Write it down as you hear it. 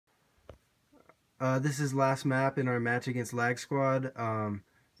This is last map in our match against Lagsquad.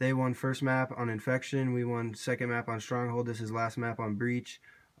 They won first map on Infection. We won second map on Stronghold. This is last map on Breach.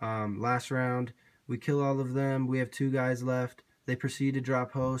 Last round, we kill all of them. We have 2 guys left. They proceed to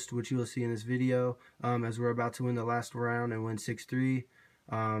drop host, which you will see in this video, as we're about to win the last round and win 6-3.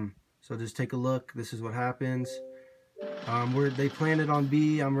 So just take a look. This is what happens. They planted on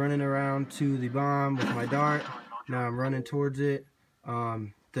B. I'm running around to the bomb with my dart. Now I'm running towards it.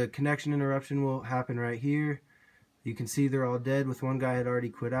 The connection interruption will happen right here. You can see they're all dead with one guy had already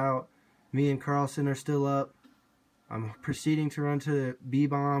quit out. Me and Carlson are still up. I'm proceeding to run to B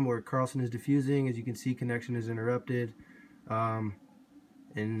bomb where Carlson is defusing. As you can see, connection is interrupted.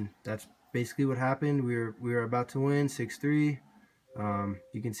 And that's basically what happened. We were about to win 6-3.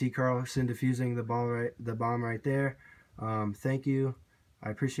 You can see Carlson defusing the bomb right there. Thank you. I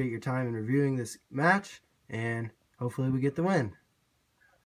appreciate your time in reviewing this match, and hopefully we get the win.